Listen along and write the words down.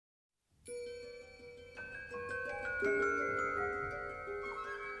This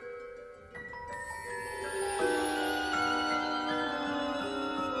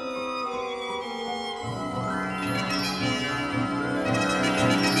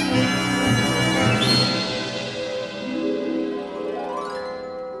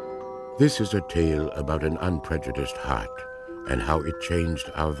is a tale about an unprejudiced heart and how it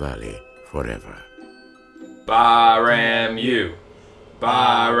changed our valley forever. Bahram you,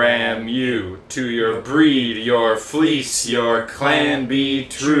 Bahram you, to your breed, your fleece, your clan be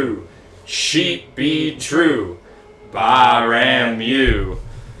true, sheep be true, Bahram you.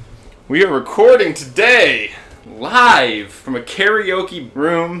 We are recording today live from a karaoke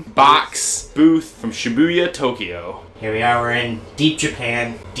room box booth from Shibuya, Tokyo. Here we are, we're in deep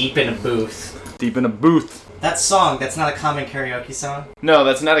Japan, deep in a booth. Deep in a booth. That song, that's not a common karaoke song? No,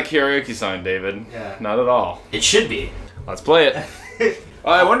 that's not a karaoke song, David. Yeah. Not at all. It should be. Let's play it.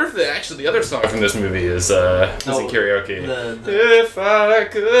 I wonder if the other song from this movie is in karaoke. If I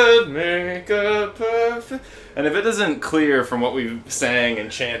could make a perfect... And if it isn't clear from what we've sang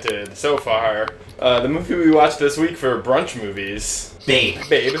and chanted so far, the movie we watched this week for brunch movies... Babe.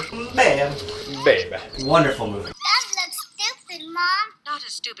 Babe. Wonderful movie. That looks stupid, Mom. Not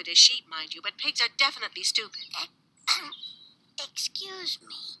as stupid as sheep, mind you, but pigs are definitely stupid. Excuse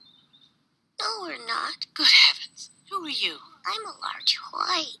me. No, we're not. Good heavens. Who are you? I'm a large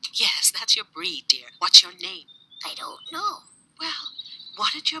white. Yes, that's your breed, dear. What's your name? I don't know. Well,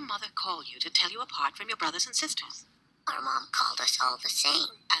 what did your mother call you to tell you apart from your brothers and sisters? Our mom called us all the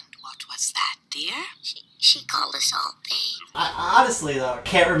same. And what was that, dear? She called us all babe. I honestly, though,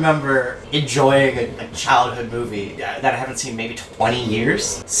 can't remember enjoying a childhood movie that I haven't seen maybe 20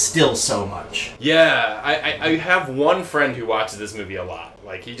 years. Still so much. Yeah, I have one friend who watches this movie a lot.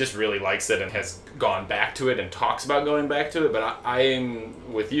 Like, he just really likes it and has gone back to it and talks about going back to it. But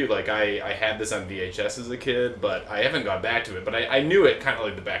I'm with you. Like, I had this on VHS as a kid, but I haven't gone back to it. But I knew it kind of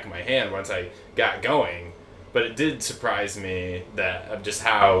like the back of my hand once I got going. But it did surprise me that of just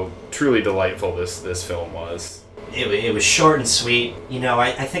how truly delightful this film was. It was short and sweet. You know,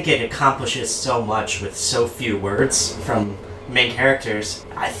 I think it accomplishes so much with so few words from main characters.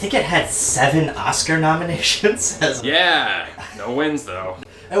 I think it had 7 Oscar nominations. Yeah, no wins though.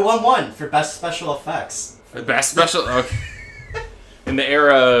 It won 1 for Best Special Effects. Best special... Okay. In the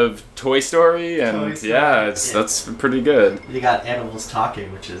era of Toy Story, and that's pretty good. You got Animals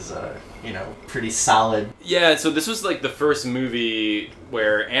Talking, which is, pretty solid. Yeah, so this was like the first movie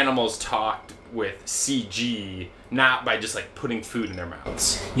where animals talked with CG, not by just like putting food in their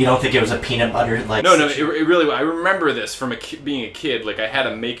mouths. You don't think it was a peanut butter like? No, it really. I remember this from being a kid. Like I had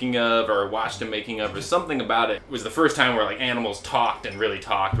a making of, or watched a making of, or something about it. It was the first time where like animals talked and really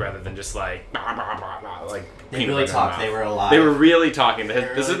talked, rather than just like blah, blah, blah, blah, like. They really talked. They were alive. They were really talking.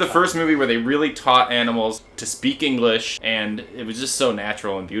 This is the first movie where they really taught animals to speak English, and it was just so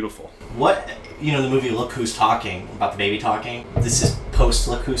natural and beautiful. What, the movie Look Who's Talking, about the baby talking, this is post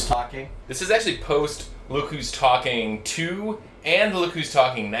Look Who's Talking? This is actually post Look Who's Talking 2 and Look Who's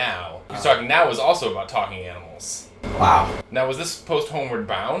Talking Now. Who's Talking Now was also about talking animals. Wow. Now, was this post Homeward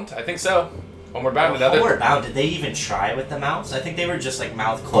Bound? I think so. Homeward Bound. Homeward Bound, did they even try with the mouths? I think they were just like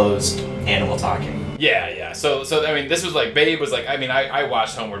mouth closed animal talking. Yeah. So I mean, this was like, Babe was like, I mean, I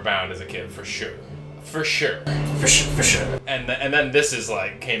watched Homeward Bound as a kid for sure. For sure. And then this is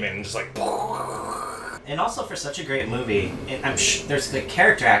like, came in and just like... And also for such a great movie, there's like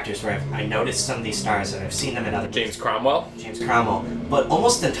character actors where I noticed some of these stars and I've seen them in other... James Cromwell, but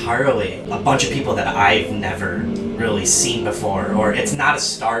almost entirely a bunch of people that I've never really seen before, or it's not a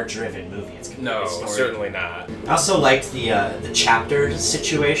star-driven movie. It's no, certainly not. I also liked the chapter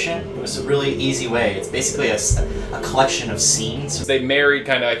situation. It was a really easy way. It's basically a collection of scenes. They married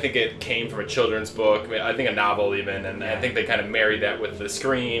kind of, I think it came from a children's book, I think a novel even, and I think they kind of married that with the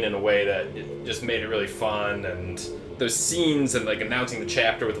screen in a way that it just made it really fun. And those scenes and like announcing the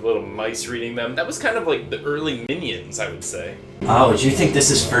chapter with the little mice reading them, that was kind of like the early Minions, I would say. Oh, do you think this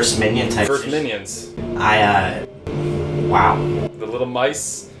is first Minion type? First Minions. Wow. The little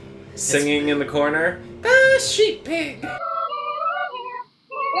mice singing in the corner. Ah, sheep pig.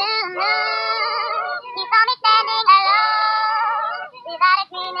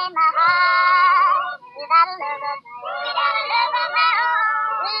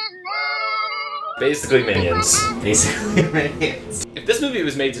 Basically Minions. If this movie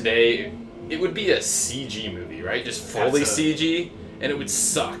was made today, it would be a CG movie, right? Just fully CG, and it would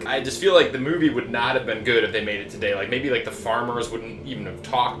suck. I just feel like the movie would not have been good if they made it today. Like maybe like the farmers wouldn't even have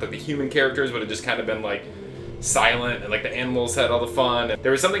talked, like the human characters would have just kind of been like silent, and like the animals had all the fun.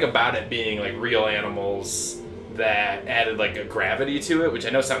 There was something about it being like real animals that added like a gravity to it, which I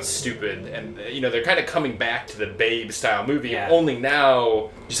know sounds stupid, and they're kind of coming back to the Babe style movie. Yeah. Only now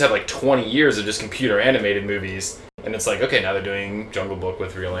just have like 20 years of just computer animated movies, and it's like, okay, now they're doing Jungle Book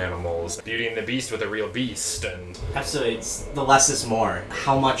with real animals, Beauty and the Beast with a real beast, and Absolutely, it's the less is more.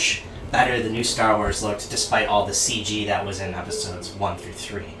 How much better the new Star Wars looked despite all the CG that was in episodes 1 through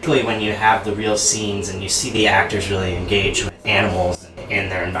 3. Particularly when you have the real scenes and you see the actors really engage with animals in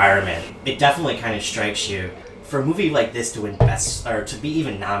their environment, it definitely kind of strikes you. For a movie like this to win best, or to be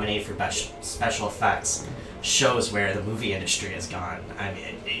even nominated for best special effects, shows where the movie industry has gone. I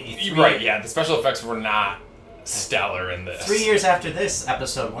mean, right, yeah, the special effects were not stellar in this. 3 years after this,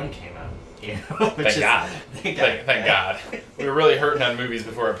 episode 1 came out. You know, Thank God. Thank God. We were really hurting on movies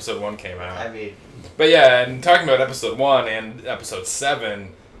before episode 1 came out. I mean, But yeah, and talking about episode 1 and episode 7,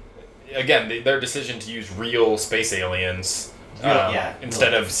 again, their decision to use real space aliens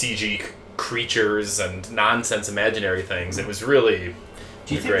instead of CG creatures and nonsense imaginary things, it was really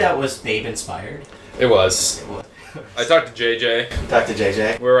do you think great. that was Babe inspired? It was. I talked to JJ. Dr.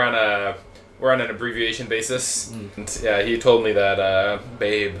 JJ. We're on an abbreviation basis. And, yeah, he told me that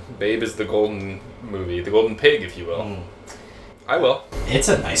Babe is the golden movie, the golden pig, if you will. I will. It's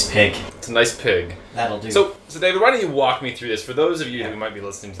a nice pig. It's a nice pig. That'll do. So David, why don't you walk me through this for those of you who might be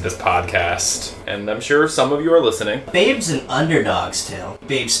listening to this podcast, and I'm sure some of you are listening. Babe's an underdog's tale.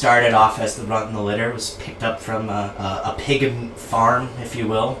 Babe started off as the runt in the litter, was picked up from a pig farm, if you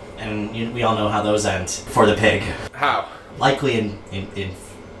will, and we all know how those end for the pig. How? Likely in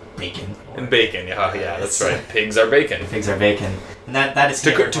bacon. In bacon, yeah, that's right. Pigs are bacon. Pigs are bacon. And that is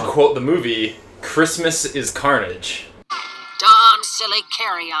To quote the movie, Christmas is carnage. Darn silly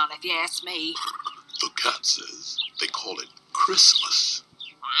carry-on, if you ask me. The cat says they call it Christmas.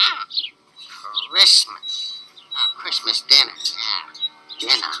 Christmas. Christmas dinner.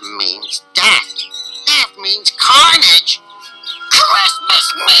 Yeah. Dinner means death. Death means carnage.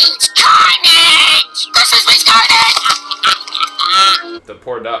 Christmas means carnage. Christmas means carnage. The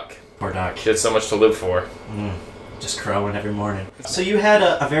poor duck. Poor dog. She had so much to live for. Just crowing every morning. So you had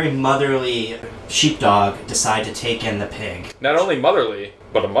a very motherly sheepdog decide to take in the pig. Not only motherly,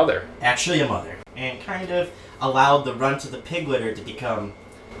 but a mother. Actually a mother. And kind of allowed the runt of the pig litter to become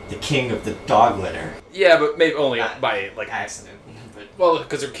the king of the dog litter. Yeah, but maybe only by like Accident. But well,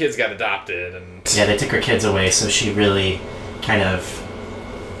 because her kids got adopted and yeah, they took her kids away, so she really kind of,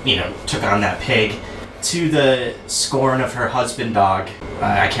 took on that pig to the scorn of her husband dog.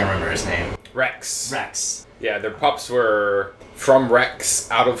 I can't remember his name. Rex. Rex. Yeah, their pups were from Rex,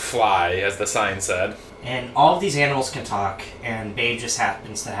 out of Fly, as the sign said. And all of these animals can talk, and Babe just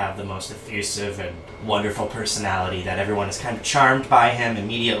happens to have the most effusive and wonderful personality that everyone is kind of charmed by him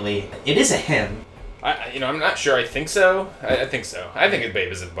immediately. It is a him. I'm not sure. I think so. I think so. I think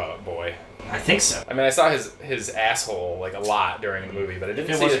Babe is a boy. I think so. I mean, I saw his asshole like a lot during the movie, but I If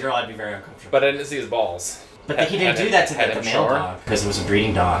didn't it see was a girl, I'd be very uncomfortable. But I didn't see his balls. But he didn't do that to had the him male showered. dog, because it was a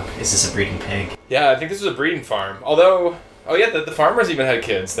breeding dog. Is this a breeding pig? Yeah, I think this was a breeding farm. Although, the farmers even had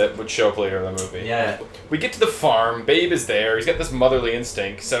kids that would show up later in the movie. Yeah. We get to the farm, Babe is there, he's got this motherly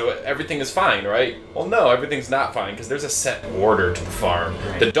instinct, so everything is fine, right? Well, no, everything's not fine, because there's a set order to the farm.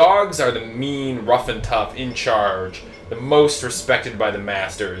 Right. The dogs are the mean, rough and tough, in charge, the most respected by the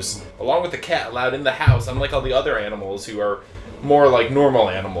masters, along with the cat allowed in the house, unlike all the other animals who are more like normal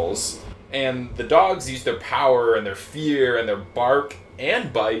animals. And the dogs use their power and their fear and their bark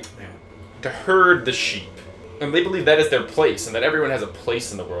and bite to herd the sheep. And they believe that is their place, and that everyone has a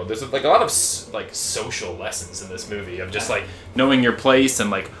place in the world. There's like a lot of social lessons in this movie of just like knowing your place and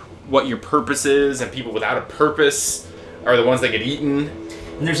like what your purpose is, and people without a purpose are the ones that get eaten.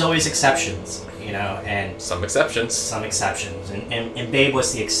 And there's always exceptions, and Some exceptions. some exceptions. And Babe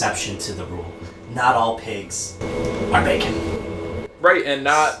was the exception to the rule. Not all pigs are bacon. Right, and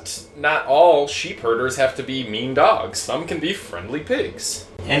not all sheep herders have to be mean dogs. Some can be friendly pigs.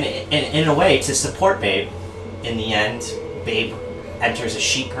 And in a way, to support Babe, in the end, Babe enters a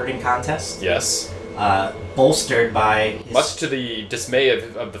sheep herding contest. Yes. Bolstered by Much to the dismay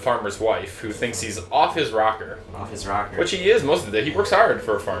of the farmer's wife, who thinks he's off his rocker. off his rocker. Which he is most of the day. He works hard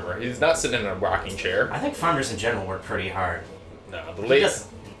for a farmer. He's not sitting in a rocking chair. I think farmers in general work pretty hard. No,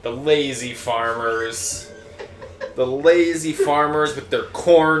 doesn't. the lazy farmers. The lazy farmers with their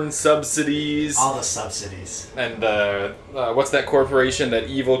corn subsidies. All the subsidies. And what's that corporation? That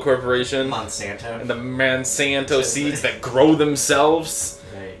evil corporation? Monsanto. And the Monsanto seeds that grow themselves.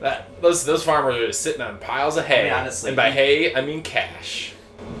 Right. Those farmers are just sitting on piles of hay. I mean, honestly, and by hay, I mean cash.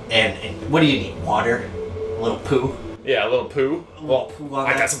 And what do you need? Water? A little poo? Yeah, a little poo. Well, poo on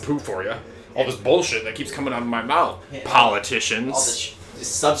I that. got some poo for you. All this bullshit that keeps coming out of my mouth. Yeah. Politicians. All the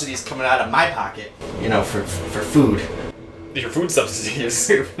subsidies coming out of my pocket, for food. Your food subsidies.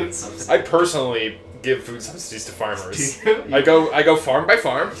 Food subsidies. I personally give food subsidies to farmers. Do you? I go farm by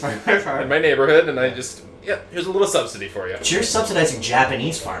farm Farm. in my neighborhood, and I just here's a little subsidy for you. But you're subsidizing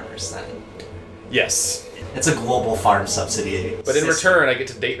Japanese farmers then. Yes, It's a global farm subsidy. but in system. return, I get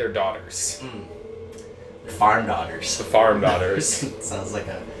to date their daughters, Farm daughters. the farm daughters. Sounds like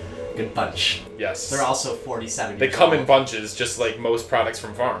a good bunch. Yes, They're also 47 they years come old. in bunches, just like most products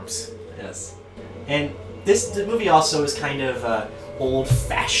from farms. Yes. And the movie also is kind of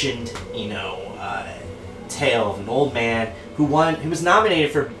old-fashioned, tale of an old man who was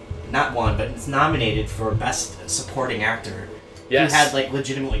nominated for, not won, but is nominated for Best Supporting Actor. Yes. Who had, like,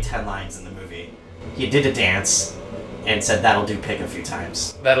 legitimately 10 lines in the movie. He did a dance and said, "That'll do pig" a few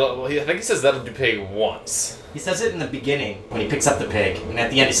times. I think he says that'll do pig once. He says it in the beginning when he picks up the pig, and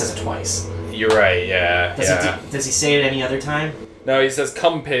at the end he says it twice. You're right. Yeah. Does he say it any other time? No, he says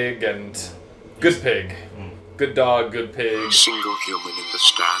 "come pig" and "good pig," "good dog," "good pig." A single human in the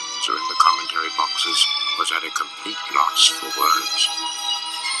stands or in the commentary boxes was at a complete loss for words.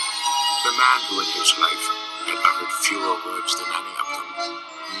 The man who in his life had uttered fewer words than any of them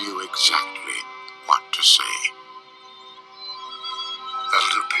knew exactly what to say. That'll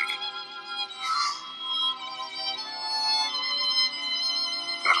do, pig.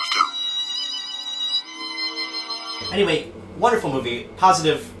 That'll do. Anyway, wonderful movie.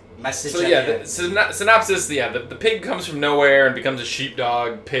 Positive message. So at yeah, the the end. synopsis. Yeah, the pig comes from nowhere and becomes a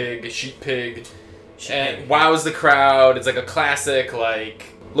sheepdog pig, sheep pig, and wows the crowd. It's like a classic, like,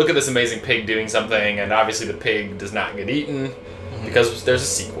 look at this amazing pig doing something, and obviously the pig does not get eaten because there's a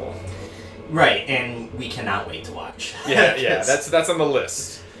sequel. Right, and we cannot wait to watch. Yeah, that's on the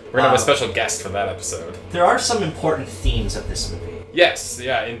list. We're gonna have a special guest for that episode. There are some important themes of this movie. Yes,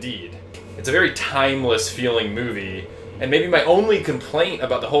 yeah, indeed. It's a very timeless feeling movie, and maybe my only complaint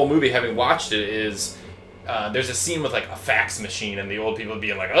about the whole movie, having watched it, is there's a scene with like a fax machine, and the old people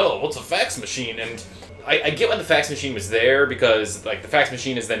being like, "Oh, what's a fax machine?" And I get why the fax machine was there, because like the fax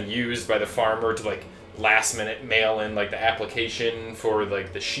machine is then used by the farmer to like last minute mail in like the application for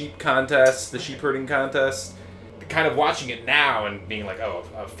like the sheep contest, the sheep herding contest. Kind of watching it now and being like, oh,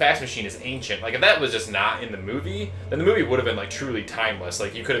 a fax machine is ancient. Like if that was just not in the movie, then the movie would have been like truly timeless.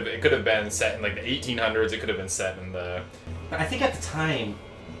 Like it could have been set in like the 1800s. It could have been set in the. But I think at the time,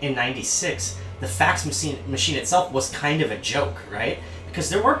 in '96, the fax machine itself was kind of a joke, right? Because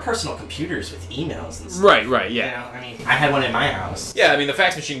there were personal computers with emails and stuff. Right, You know, I mean, I had one in my house. Yeah, I mean the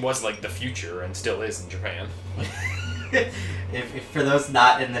fax machine was like the future and still is in Japan. if for those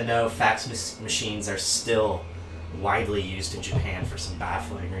not in the know, fax machines are still widely used in Japan for some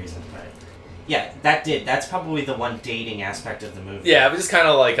baffling reason, but yeah, that's probably the one dating aspect of the movie. Yeah, it was just kind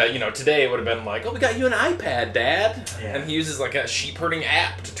of like, today it would have been like, oh, we got you an iPad, Dad. Yeah. And he uses like a sheep herding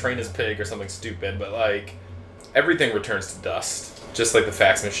app to train his pig or something stupid, but like everything returns to dust, just like the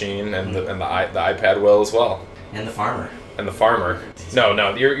fax machine and the iPad will as well. And the farmer. And the farmer.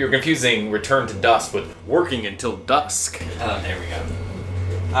 No, you're confusing return to dust with working until dusk. Oh, there we go.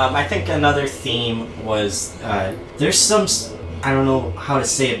 I think another theme was there's some, I don't know how to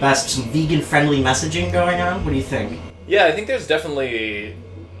say it best, some vegan-friendly messaging going on. What do you think? Yeah, I think there's definitely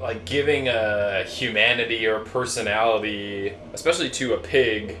like giving a humanity or personality, especially to a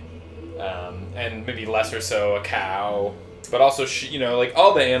pig, and maybe less or so a cow, but also like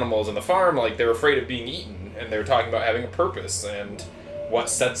all the animals in the farm, like they're afraid of being eaten, and they're talking about having a purpose and what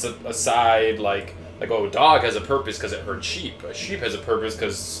sets aside like a dog has a purpose because it herds sheep. A sheep has a purpose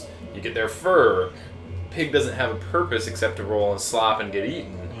because you get their fur. Pig doesn't have a purpose except to roll and slop and get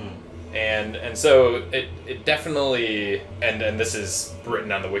eaten. And so it definitely, and this is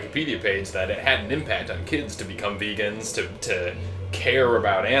written on the Wikipedia page, that it had an impact on kids to become vegans, to care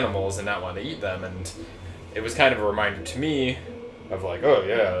about animals and not want to eat them. And it was kind of a reminder to me of like, oh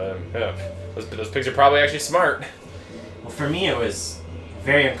yeah, those pigs are probably actually smart. Well, for me, it was a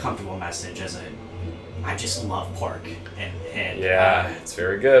very uncomfortable message I just love pork, and Yeah, it's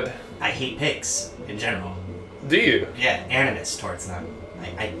very good. I hate pigs in general. Do you? Yeah, animus towards them.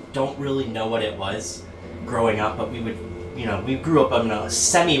 I don't really know what it was growing up, but we grew up in a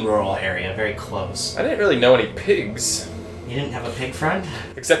semi-rural area, very close. I didn't really know any pigs. You didn't have a pig friend?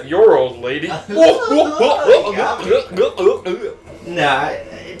 Except your old lady. No,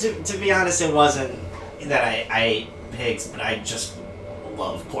 to be honest, it wasn't that I ate pigs, but I just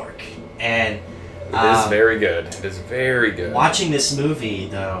love pork. And It is very good. It is very good. watching this movie,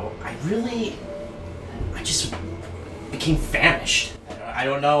 though, I just became famished. I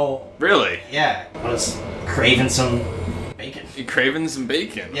don't know. Really? Yeah, I was craving some bacon. You craving some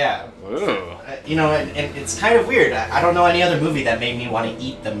bacon? Yeah. Ooh. You know, and it's kind of weird. I don't know any other movie that made me want to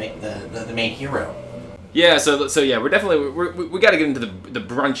eat the main hero. Yeah, so yeah, we got to get into the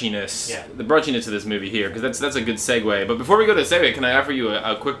brunchiness, the brunchiness of this movie here, because that's a good segue. But before we go to the segue, can I offer you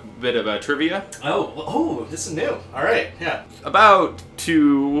a quick bit of trivia? Oh, this is new. All right, yeah. About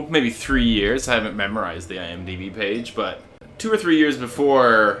 2, maybe 3 years. I haven't memorized the IMDb page, but 2 or 3 years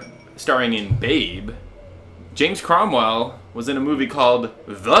before starring in Babe, James Cromwell was in a movie called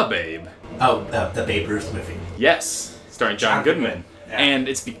The Babe. Oh, the Babe Ruth movie. Yes, starring John Goodman. Yeah. And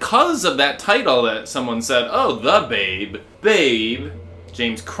it's because of that title that someone said, oh, The Babe,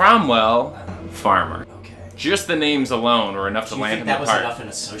 James Cromwell, farmer. Okay. Just the names alone were enough to land him that was apart. enough in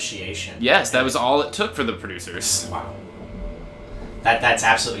association? Yes, that was all it took for the producers. Wow. That's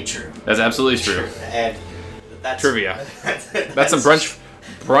absolutely true. That's absolutely true. And that's Trivia. That's some brunch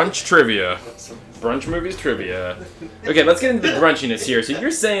trivia. Brunch movies trivia. Okay, let's get into the brunchiness here. So you're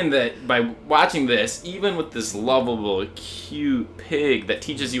saying that by watching this, even with this lovable, cute pig that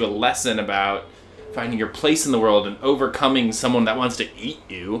teaches you a lesson about finding your place in the world and overcoming someone that wants to eat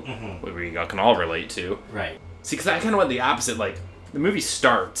you, which we can all relate to. Right. See, because I kind of went the opposite. Like, the movie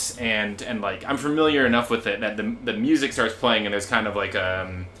starts, and like, I'm familiar enough with it that the music starts playing, and there's kind of like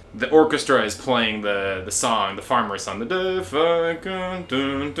the orchestra is playing the song, the farmer song, and that's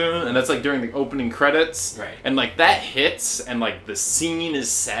like during the opening credits. Right. And like that hits, and like the scene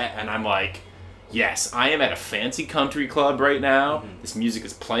is set, and I'm like, yes, I am at a fancy country club right now. This music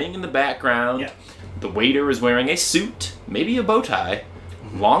is playing in the background. Yeah. The waiter is wearing a suit, maybe a bow tie,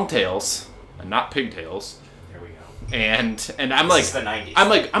 long tails, and not pigtails. And I'm like, This is the 90s. I'm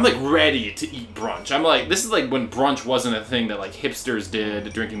like ready to eat brunch. I'm like, this is like when brunch wasn't a thing that like hipsters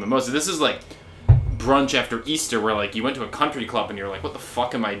did, drinking mimosa. This is like brunch after Easter, where like you went to a country club and you're like, what the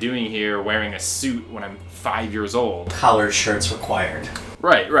fuck am I doing here wearing a suit when I'm 5 years old? Collared shirts required.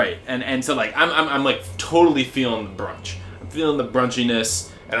 Right. And so like I'm like totally feeling the brunch. I'm feeling the brunchiness,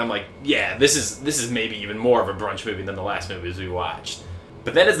 and I'm like, yeah, this is maybe even more of a brunch movie than the last movies we watched.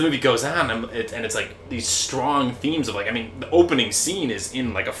 But then as the movie goes on, and it's like these strong themes of like, I mean, the opening scene is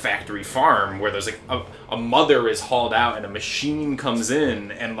in like a factory farm where there's like a mother is hauled out and a machine comes in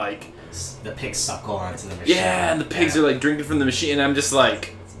and like... The pigs suckle onto the machine. Yeah, and the pigs are like drinking from the machine, and I'm just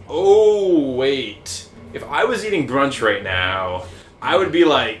like, oh, wait. If I was eating brunch right now, I would be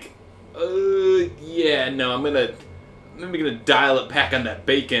like, yeah, no, I'm gonna dial it back on that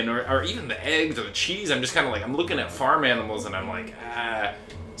bacon or even the eggs or the cheese. I'm just kind of like, I'm looking at farm animals and I'm like, ah.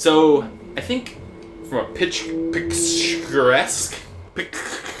 So I think from a picturesque,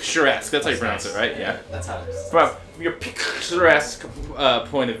 that's how you pronounce it, right? Yeah. That's how it is. From your picturesque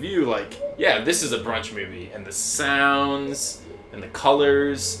point of view, like, yeah, this is a brunch movie, and the sounds and the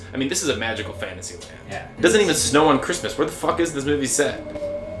colors. I mean, this is a magical fantasy land. Yeah. It doesn't even snow on Christmas. Where the fuck is this movie set?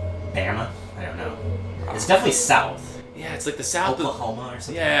 Bama? I don't know. It's definitely south. Yeah, it's like the south Oklahoma or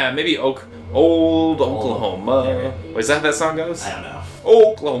something? Yeah, maybe old Oklahoma. Wait, is that how that song goes? I don't know.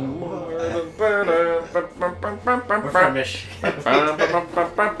 Oklahoma. We're from Michigan.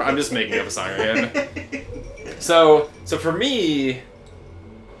 I'm just making up a song again. So for me,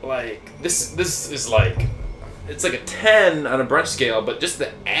 like this is like, it's like a 10 on a brunch scale, but just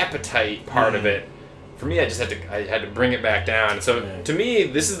the appetite part of it. For me, I had to bring it back down. So to me,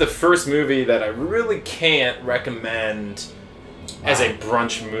 this is the first movie that I really can't recommend as a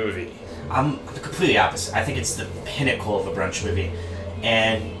brunch movie. I'm completely opposite. I think it's the pinnacle of a brunch movie.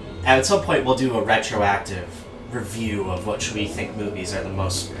 And at some point, we'll do a retroactive review of what we think movies are the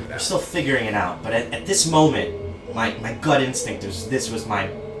most. We're still figuring it out. But at this moment, my gut instinct is this was my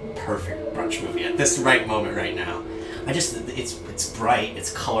perfect brunch movie at this right moment right now. It's bright,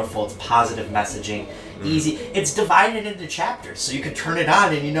 it's colorful, it's positive messaging, easy. It's divided into chapters, so you can turn it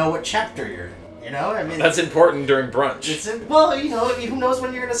on and you know what chapter you're in. You know, I mean, that's important during brunch. Well, you know, who knows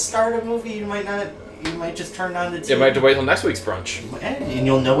when you're gonna start a movie? You might not. You might just turn on the TV. You might have to wait till next week's brunch, and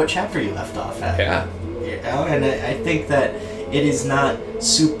you'll know what chapter you left off at. Yeah. You know, and I think that it is not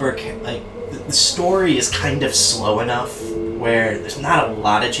super like the story is kind of slow enough where there's not a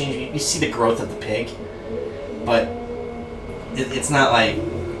lot of change. You see the growth of the pig, but it's not like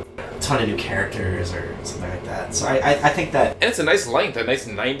a ton of new characters or something like that. So I think that... And it's a nice length, a nice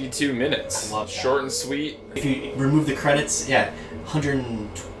 92 minutes. I love that. Short and sweet. If you remove the credits, yeah,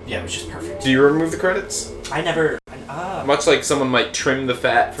 it was just perfect. Do you remove the credits? I never... Much like someone might trim the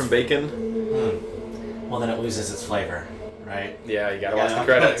fat from bacon? Well, then it loses its flavor, right? Yeah, you gotta watch the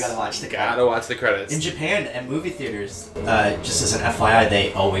credits. Gotta watch the credits. Gotta watch the credits. In Japan, at movie theaters, just as an FYI,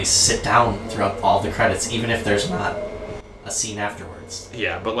 they always sit down throughout all the credits, even if there's not a scene afterwards. honest.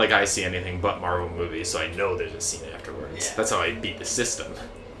 Yeah, but like I see anything but Marvel movies, so I know there's a scene afterwards. Yeah. That's how I beat the system.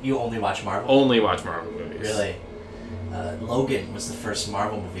 You only watch Marvel? Only watch Marvel movies. Really? Logan was the first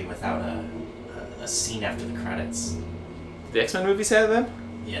Marvel movie without a scene after the credits. The X-Men movies had them?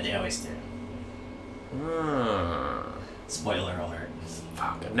 Yeah, they always do. Spoiler alert.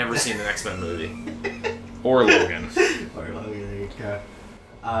 Fuck, I've never seen an X-Men movie. Or Logan. Or Logan, there you go.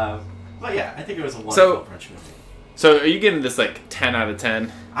 But yeah, I think it was a wonderful brunch movie. So are you giving this like 10 out of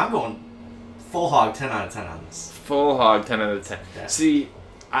 10? I'm going full hog 10 out of 10 on this. Full hog 10 out of 10. Yeah. See,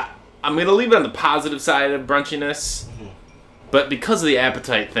 I'm going to leave it on the positive side of brunchiness, but because of the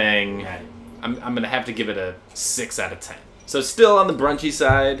appetite thing, Right. I'm going to have to give it a 6 out of 10. So still on the brunchy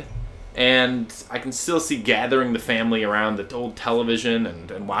side, and I can still see gathering the family around the old television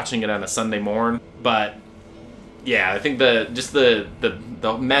and watching it on a Sunday morn. But yeah, I think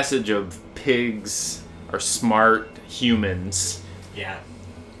the message of pigs are smart humans, Yeah.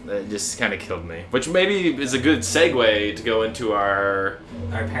 that just kind of killed me. Which maybe is a good segue to go into our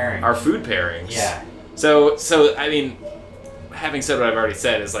food pairings. Yeah. So I mean, having said what I've already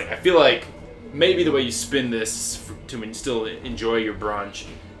said, is like I feel like maybe the way you spin this to still enjoy your brunch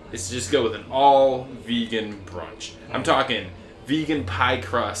is to just go with an all vegan brunch. I'm talking vegan pie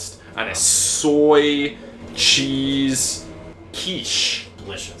crust on a soy cheese quiche.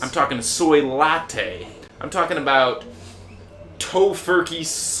 Delicious. I'm talking a soy latte. I'm talking about tofurkey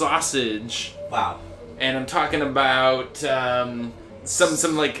sausage. Wow. And I'm talking about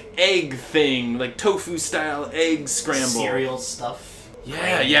some like egg thing, like tofu style egg scramble. Cereal stuff.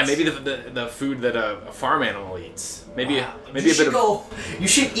 Yeah, maybe the food that a farm animal eats. Maybe Wow. maybe you a bit should you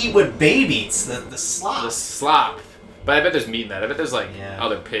should eat what Babe eats, the slop. the slop. But I bet there's meat in that. I bet there's like Yeah.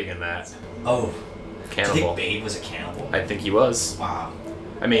 other pig in that. Oh. Do you Cannibal. think Babe was a cannibal? I think he was. Wow.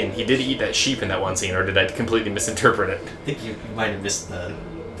 I mean, he did eat that sheep in that one scene, or did I completely misinterpret it? I think you might have missed the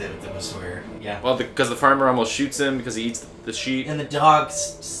was where, yeah. Well, because the farmer almost shoots him because he eats the sheep. And the dog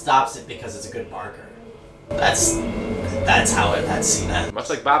stops it because it's a good barker. That's how that scene ends. Much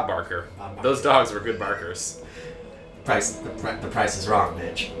like Bob Barker. Bob Barker. Those dogs were good barkers. The price is wrong,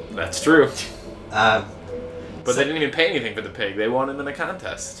 bitch. That's true. Um, But they didn't even pay anything for the pig. They won him in a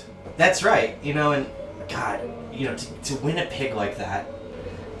contest. That's right. And God, to win a pig like that,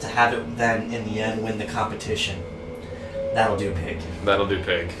 to have it then in the end win the competition, that'll do pig. That'll do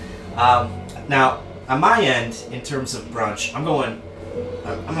pig. Now, on my end, in terms of brunch, I'm going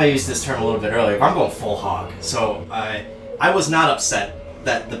to use this term a little bit earlier, but I'm going full hog. So I was not upset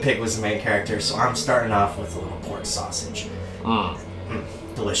that the pig was the main character, so I'm starting off with a little pork sausage.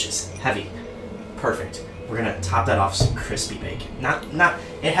 Delicious. Heavy. Perfect. We're going to top that off with some crispy bacon. Not.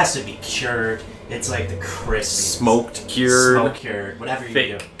 It has to be cured. It's like the crispy. Smoked, cured. Smoke cured. Whatever you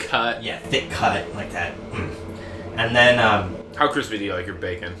do. Thick cut. Yeah, thick cut, like that. And then, How crispy do you like your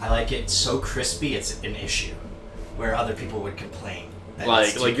bacon? I like it so crispy it's an issue, where other people would complain. that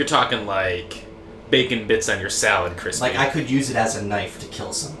it's too- Like you're talking like bacon bits on your salad crispy. Like I could use it as a knife to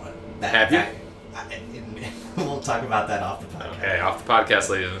kill someone. Have you? We'll talk about that off the podcast. Okay, off the podcast,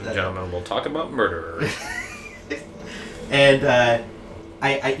 ladies and gentlemen, we'll talk about murder. And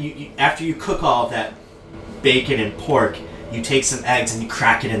you after you cook all of that bacon and pork, you take some eggs and you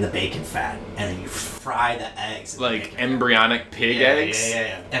crack it in the bacon fat, and then you fry the eggs. in the Like bacon. embryonic pig Yeah, eggs?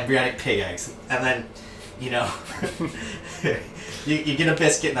 Yeah. Embryonic pig eggs. And then, you get a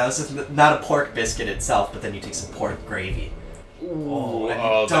biscuit. Now, this is not a pork biscuit itself, but then you take some pork gravy. Ooh,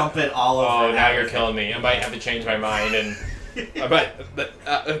 And you dump it all over. Oh, now you're everything. killing me. I might have to change my mind and.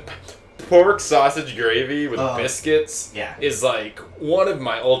 Pork sausage gravy with biscuits Yeah. is like one of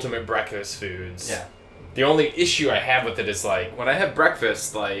my ultimate breakfast foods. Yeah. The only issue I have with it is like when I have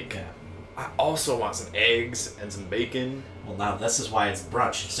breakfast, like Yeah. I also want some eggs and some bacon. Well, now this is why it's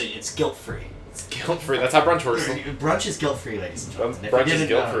brunch. So it's guilt-free. It's guilt free. That's how brunch works. Brunch is guilt-free, ladies and gentlemen. If you Brunch is didn't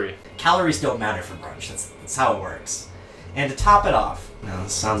guilt-free. know, calories don't matter for brunch. That's how it works. And to top it off, now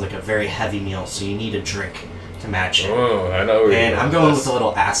this sounds like a very heavy meal, so you need a drink to match it. Oh, I know. where And you're I'm going going this. with a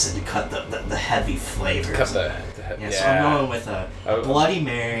little acid to cut the heavy flavors. Cut the Yeah, so I'm going with a Bloody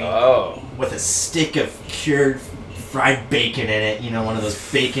Mary Oh. with a stick of cured fried bacon in it. One of those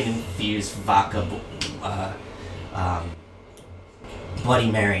bacon-infused vodka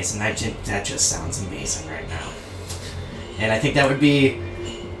Bloody Marys, and that just sounds amazing right now. And I think that would be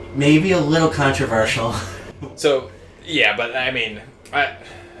maybe a little controversial. So, yeah, but I mean,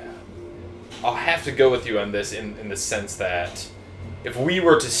 I'll have to go with you on this in the sense that if we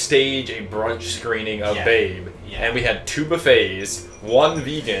were to stage a brunch screening of Yeah. Babe, Yeah. and we had 2 buffets, 1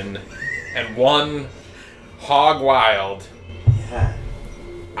 vegan and 1 hog wild, Yeah.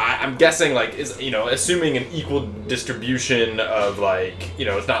 I'm guessing like is assuming an equal distribution of like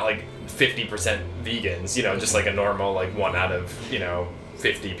it's not like 50% vegans, just like a normal like 1 out of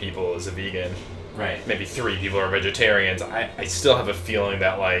 50 people is a vegan. Right. Maybe 3 people are vegetarians. I still have a feeling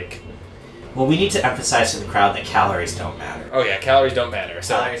that like. Well, we need to emphasize to the crowd that calories don't matter. Oh yeah, calories don't matter.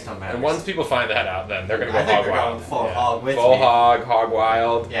 So, calories don't matter. And once people find that out, then they're gonna go I think hog they're wild. going full hog with full me. hog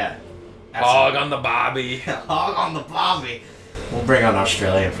wild. Yeah. Hog on the Bobby. Hog on the Bobby. We'll bring on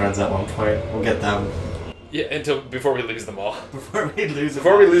Australian friends at one point. We'll get them. Yeah, before we lose them all. Before we lose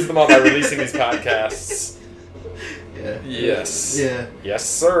them all by releasing these podcasts. Yeah. Yes. Yeah. Yes,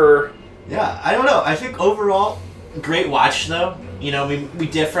 sir. Yeah, I don't know. I think overall, great watch though. We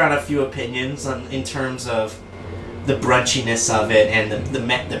differ on a few opinions in terms of the brunchiness of it and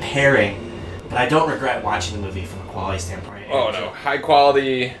the pairing, but I don't regret watching the movie from a quality standpoint. Oh no, high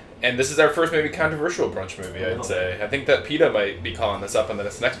quality, and this is our first maybe controversial brunch movie. I'd say. I think that PETA might be calling this up on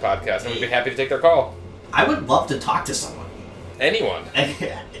this next podcast, and we'd be happy to take their call. I would love to talk to someone. Anyone.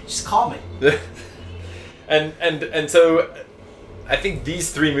 Just call me. and so. I think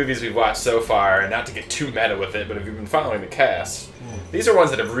these 3 movies we've watched so far, and not to get too meta with it, but if you've been following the cast, these are ones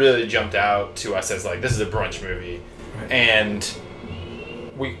that have really jumped out to us as like, this is a brunch movie. Right. And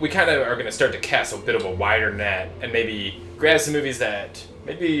we kind of are going to start to cast a bit of a wider net and maybe grab some movies that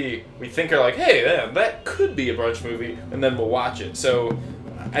maybe we think are like, hey, that could be a brunch movie, and then we'll watch it. So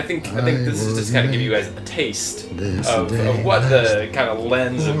I think this is just kind of give you guys a taste of what the kind of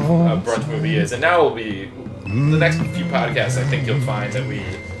lens of a brunch movie is. And now will be... The next few podcasts, I think you'll find that we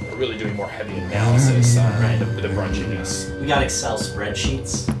are really doing more heavy analysis on the brunchiness. We got Excel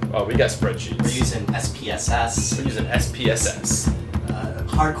spreadsheets. Oh, we got spreadsheets. We're using SPSS.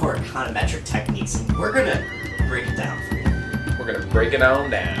 Hardcore econometric techniques, and we're gonna break it down for you. We're gonna break it on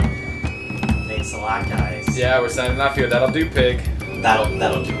down. Thanks a lot, guys. Yeah, we're signing off here. That'll do, pig.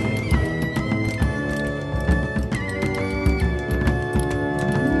 That'll do.